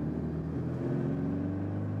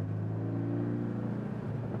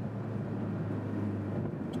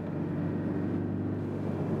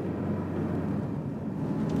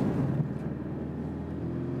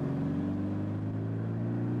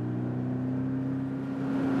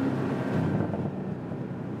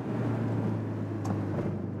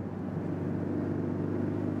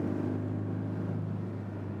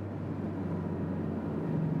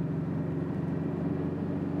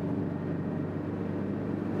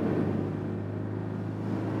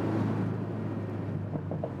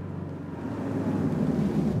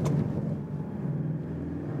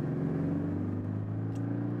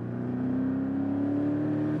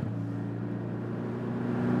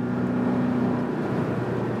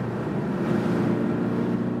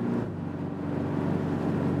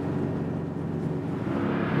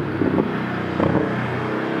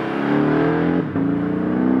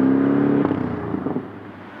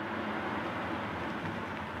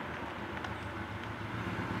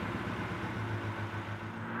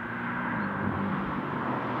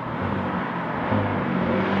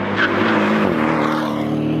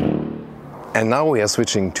 And now we are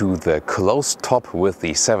switching to the closed top with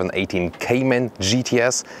the 718 Cayman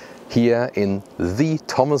GTS here in the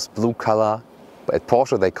Thomas blue color. At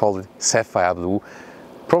Porsche they call it sapphire blue.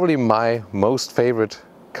 Probably my most favorite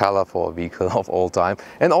color for a vehicle of all time.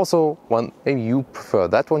 And also one, maybe you prefer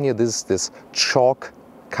that one here, this chalk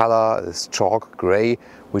color, this chalk gray,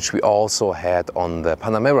 which we also had on the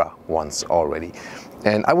Panamera once already.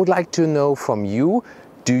 And I would like to know from you,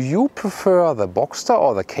 do you prefer the Boxster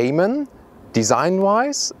or the Cayman?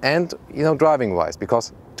 Design-wise and driving-wise,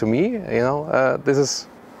 because to me, this is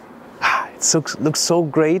it looks so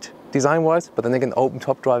great design-wise, but then again,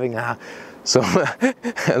 open-top driving, so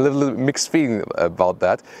a little mixed feeling about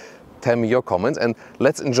that. Tell me your comments, and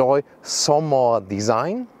let's enjoy some more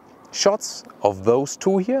design shots of those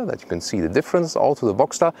two here, that you can see the difference all to the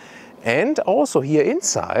Boxster, and also here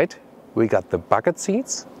inside we got the bucket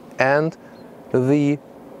seats and the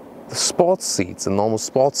sports seats, the normal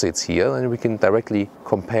sports seats here, and we can directly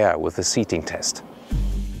compare with the seating test.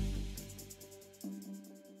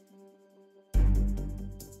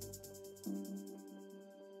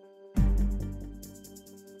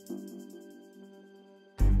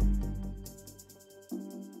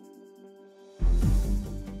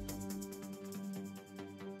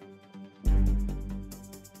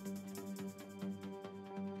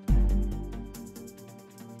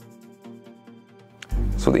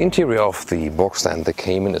 So the interior of the Boxster and the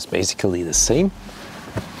Cayman is basically the same.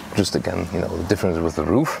 Just again, the difference with the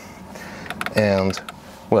roof. And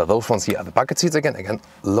well, those ones here are the bucket seats again. Again,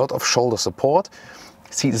 a lot of shoulder support.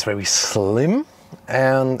 Seat is very slim.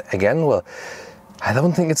 And again, well, I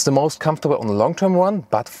don't think it's the most comfortable on the long-term run,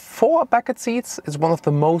 but for bucket seats, it's one of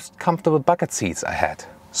the most comfortable bucket seats I had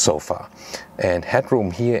so far. And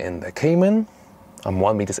headroom here in the Cayman, I'm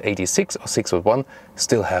 1.86 meters or 6'1",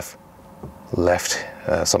 still have left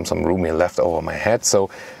some room here left over my head, so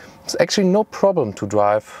it's actually no problem to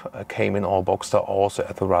drive a Cayman or Boxster also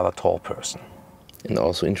as a rather tall person. And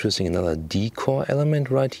also interesting, another decor element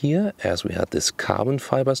right here, as we had this carbon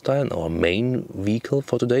fiber style in our main vehicle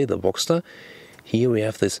for today, the Boxster. Here we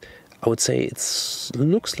have this, I would say it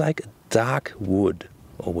looks like a dark wood,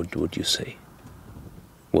 or what would you say?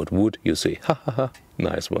 What would you say? Ha ha ha,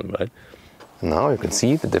 nice one, right? Now you can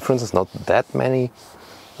see the difference is not that many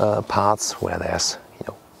parts where there's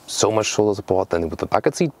so much shoulder support than with the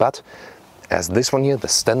bucket seat, but as this one here, the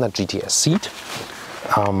standard GTS seat,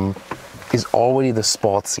 is already the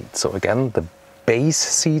sport seat. So again, the base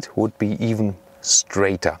seat would be even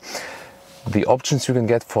straighter. The options you can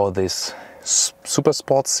get for this super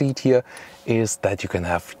sport seat here is that you can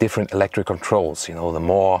have different electric controls. The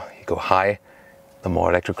more you go high, the more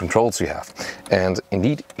electric controls you have. And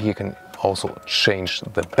indeed, you can also change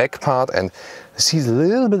the back part, and the seat is a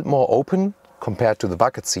little bit more open compared to the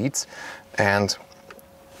bucket seats, and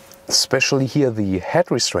especially here the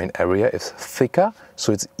head restraint area is thicker,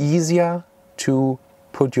 so it's easier to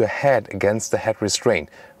put your head against the head restraint,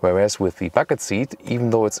 whereas with the bucket seat,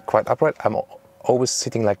 even though it's quite upright, I'm always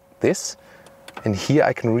sitting like this, and here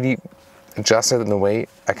I can really adjust it in a way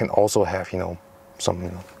I can also have, you know, some,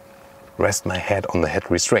 you know, rest my head on the head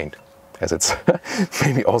restraint, as it's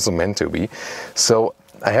maybe also meant to be. So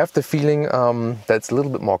I have the feeling that's a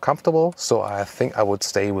little bit more comfortable, so I think I would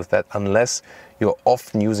stay with that unless you're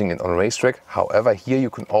often using it on a racetrack. However, here you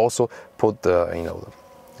can also put the, you know,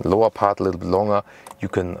 the lower part a little bit longer. You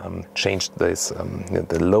can change this, you know,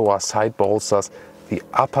 the lower side bolsters. The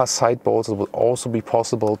upper side bolsters will also be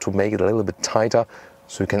possible to make it a little bit tighter.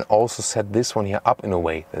 So you can also set this one here up in a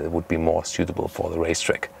way that it would be more suitable for the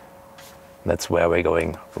racetrack. That's where we're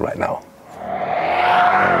going right now.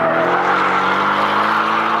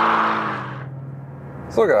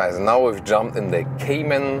 So guys, now we've jumped in the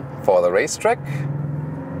Cayman for the racetrack,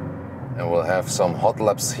 and we'll have some hot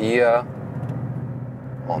laps here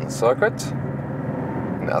on the circuit.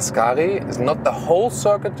 In Ascari is not the whole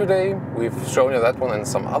circuit today. We've shown you that one in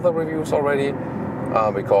some other reviews already,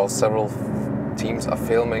 because several teams are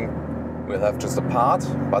filming. We'll have just a part,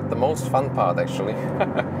 but the most fun part actually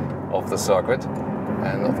of the circuit.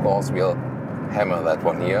 And of course we'll hammer that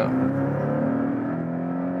one here.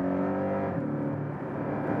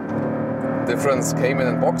 Difference Cayman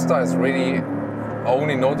and Boxster is really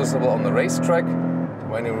only noticeable on the racetrack,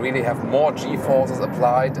 when you really have more G-forces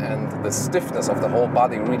applied and the stiffness of the whole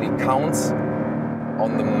body really counts.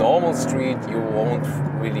 On the normal street you won't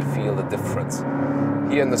really feel the difference.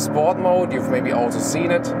 Here in the sport mode, you've maybe also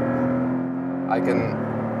seen it, I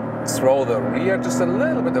can throw the rear just a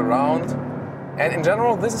little bit around, and in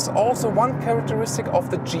general this is also one characteristic of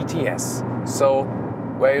the GTS. So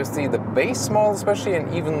where you see the base model especially,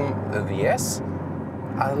 and even the S,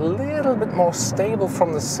 a little bit more stable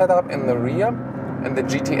from the setup in the rear, and the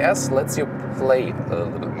GTS lets you play a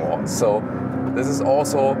little bit more. So this is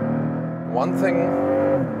also one thing.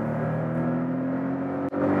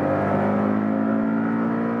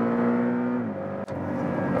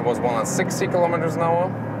 It was 160 kilometers an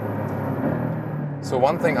hour. So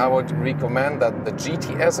one thing I would recommend, that the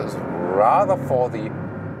GTS is rather for the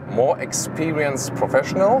more experienced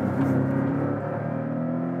professional.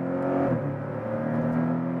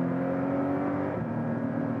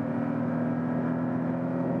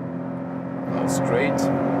 Now straight.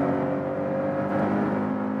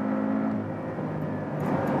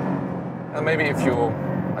 And maybe if you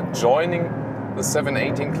are joining the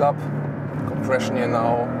 718 club, compression here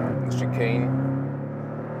now, the chicane.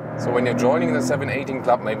 So when you're joining the 718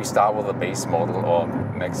 club, maybe start with the base model or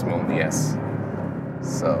maximum DS.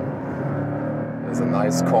 So there's a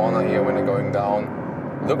nice corner here when you're going down.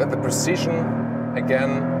 Look at the precision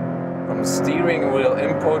again, from steering wheel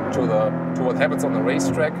input to what happens on the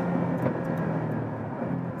racetrack.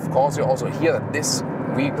 Of course, you also hear that this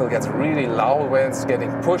vehicle gets really loud when it's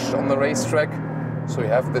getting pushed on the racetrack. So you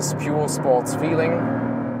have this pure sports feeling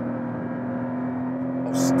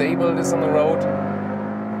of stable it is on the road.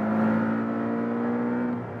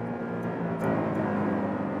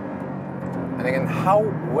 And again, how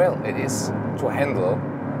well it is to handle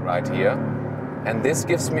right here. And this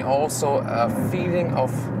gives me also a feeling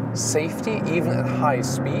of safety even at high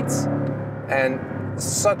speeds, and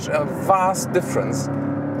such a vast difference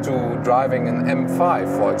to driving an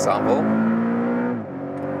M5, for example.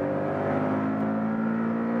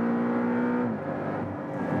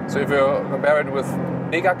 So if you compare it with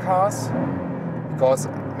bigger cars, because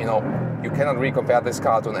you know you cannot really compare this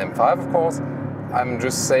car to an M5, of course. I'm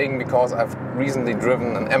just saying because I've recently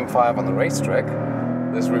driven an M5 on the racetrack.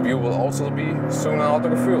 This review will also be soon on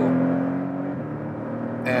Autogefühl.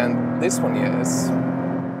 And this one here is,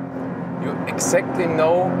 you exactly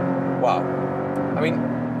know, wow. I mean,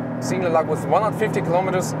 seeing like with 150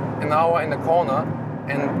 kilometers an hour in the corner,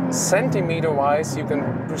 and centimeter wise you can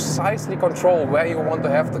precisely control where you want to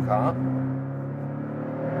have the car.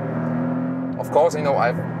 Of course, you know,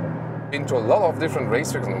 I've been to a lot of different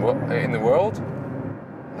racetracks in the world.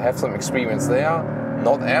 I have some experience there,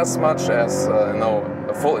 not as much as you know,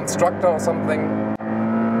 a full instructor or something.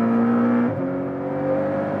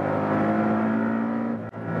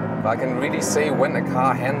 But I can really say when a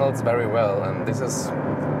car handles very well, and this is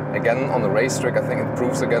again on the racetrack. I think it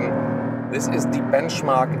proves again this is the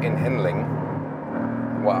benchmark in handling.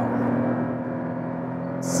 Wow,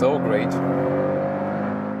 so great.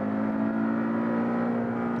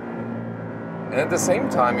 And at the same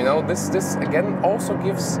time, you know, this again also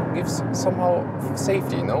gives somehow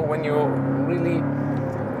safety, you know, when you're really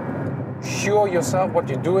sure yourself what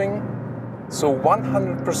you're doing, so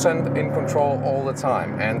 100% in control all the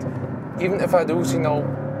time. And even if I do, you know,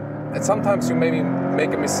 and sometimes you maybe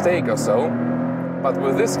make a mistake or so, but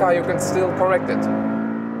with this car you can still correct it.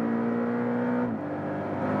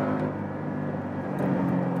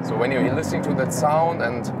 So when you're listening to that sound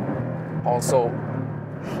and also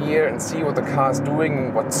hear and see what the car is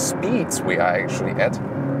doing, what speeds we are actually at,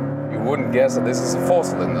 you wouldn't guess that this is a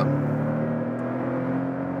 4-cylinder.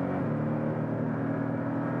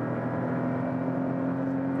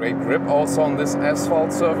 Great grip also on this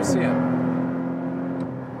asphalt surface here.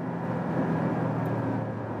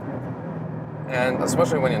 And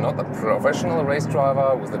especially when you're not a professional race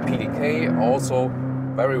driver, with the PDK also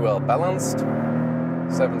very well balanced.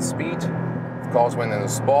 7-speed. Of course, when in a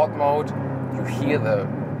sport mode, you hear the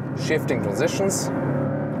shifting transitions.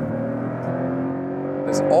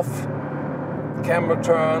 This off camber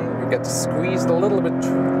turn, you get squeezed a little bit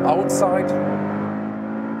outside.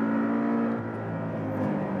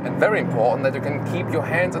 And very important that you can keep your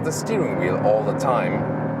hands at the steering wheel all the time,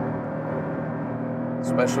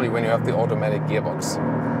 especially when you have the automatic gearbox.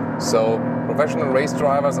 So professional race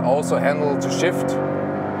drivers also handle to shift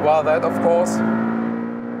while that, of course.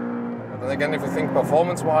 But then again, if you think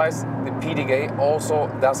performance-wise, the PDK also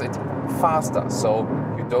does it faster. So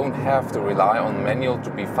you don't have to rely on manual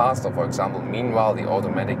to be faster, for example. Meanwhile, the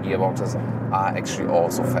automatic gearboxes are actually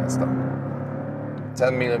also faster.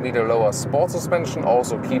 10mm lower sport suspension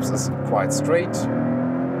also keeps us quite straight.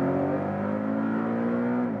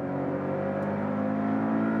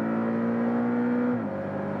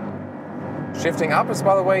 Shifting up is,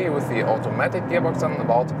 by the way, with the automatic gearbox on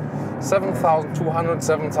about 7,200,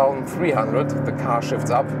 7,300, the car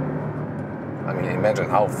shifts up. I mean, imagine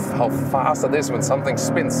how fast it is when something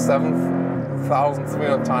spins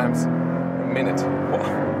 7,300 times a minute.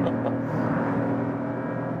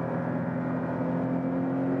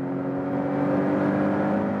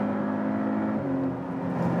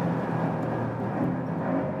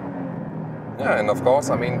 Yeah, and of course,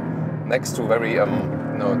 I mean, next to very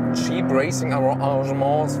cheap racing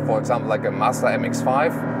arrangements, for example, like a Mazda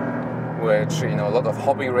MX-5, which a lot of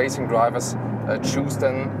hobby racing drivers choose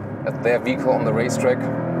then as their vehicle on the racetrack.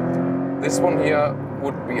 This one here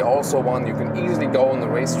would be also one you can easily go on the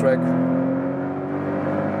racetrack.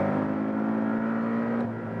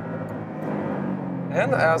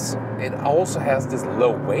 And as it also has this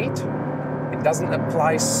low weight, it doesn't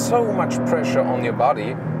apply so much pressure on your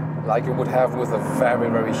body like you would have with a very,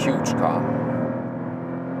 very huge car.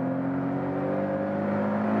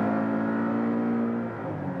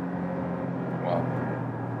 Well,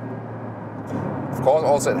 of course,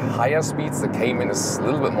 also at higher speeds, the Cayman is a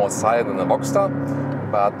little bit more silent than the Boxster,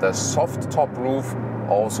 but the soft top roof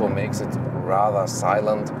also makes it rather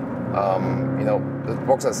silent. The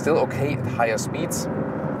Boxster is still okay at higher speeds.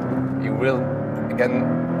 You will, again,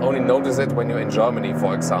 only notice it when you're in Germany,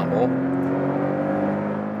 for example,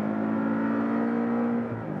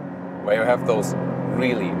 where you have those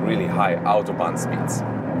really, really high Autobahn speeds.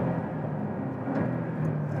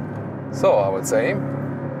 So I would say,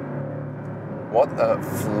 what a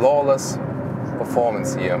flawless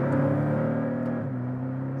performance here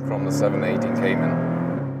from the 718 Cayman.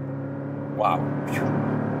 Wow,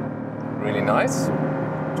 really nice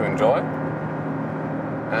to enjoy.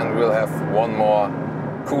 And we'll have one more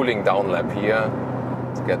cooling down lap here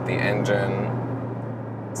to get the engine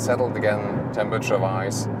settled again,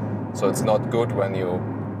 temperature-wise. So it's not good when you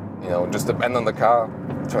just abandon the car,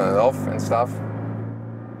 turn it off and stuff.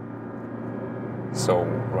 So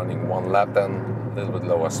running one lap then, a little bit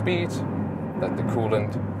lower speed, let the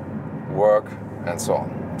coolant work and so on.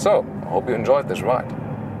 So I hope you enjoyed this ride.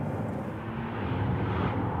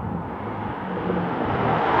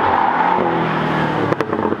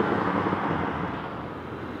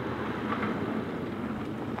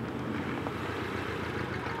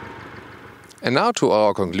 And now to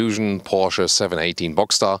our conclusion, Porsche 718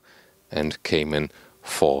 Boxster and Cayman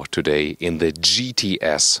for today in the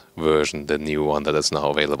GTS version, the new one that is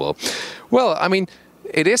now available. Well, I mean,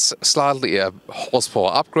 it is slightly a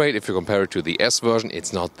horsepower upgrade. If you compare it to the S version,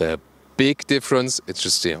 it's not the big difference. It's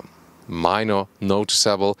just minor,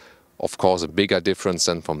 noticeable. Of course, a bigger difference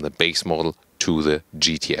than from the base model to the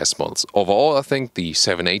GTS models. Overall, I think the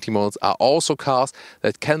 780 models are also cars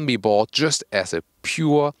that can be bought just as a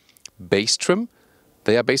pure base trim.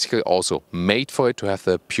 They are basically also made for it to have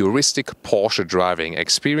the puristic Porsche driving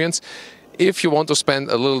experience. If you want to spend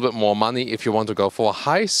a little bit more money, if you want to go for a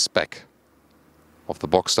high spec of the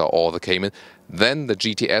Boxster or the Cayman, then the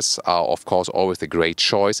GTS are of course always a great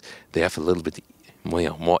choice. They have a little bit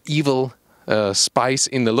more evil spice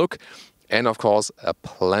in the look, and of course a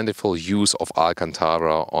plentiful use of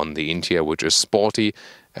Alcantara on the interior, which is sporty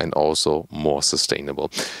and also more sustainable.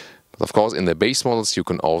 But of course, in the base models you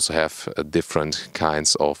can also have different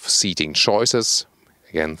kinds of seating choices.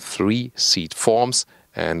 Again, 3 seat forms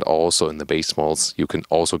And also in the base models, you can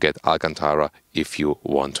also get Alcantara if you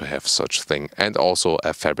want to have such thing. And also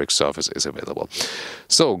a fabric surface is available.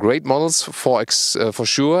 So great models for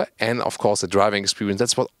sure. And of course the driving experience,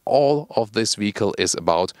 that's what all of this vehicle is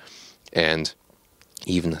about. And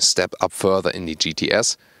even a step up further in the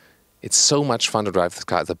GTS. It's so much fun to drive this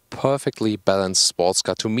car. It's a perfectly balanced sports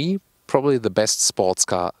car. To me, probably the best sports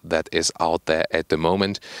car that is out there at the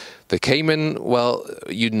moment. The Cayman, well,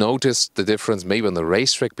 you notice the difference maybe on the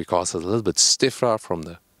racetrack because it's a little bit stiffer from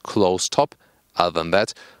the closed top. Other than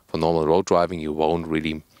that, for normal road driving, you won't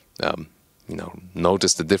really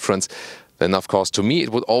notice the difference. Then, of course, to me,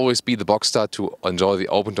 it would always be the Boxster to enjoy the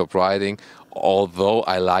open-top riding. Although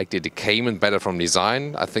I liked the Cayman better from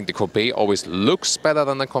design. I think the Coupe always looks better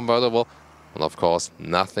than the convertible. And of course,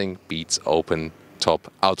 nothing beats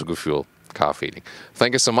open-top Autogefühl car feeling.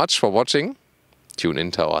 Thank you so much for watching. Tune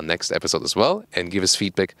in to our next episode as well and give us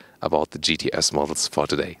feedback about the GTS models for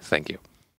today. Thank you.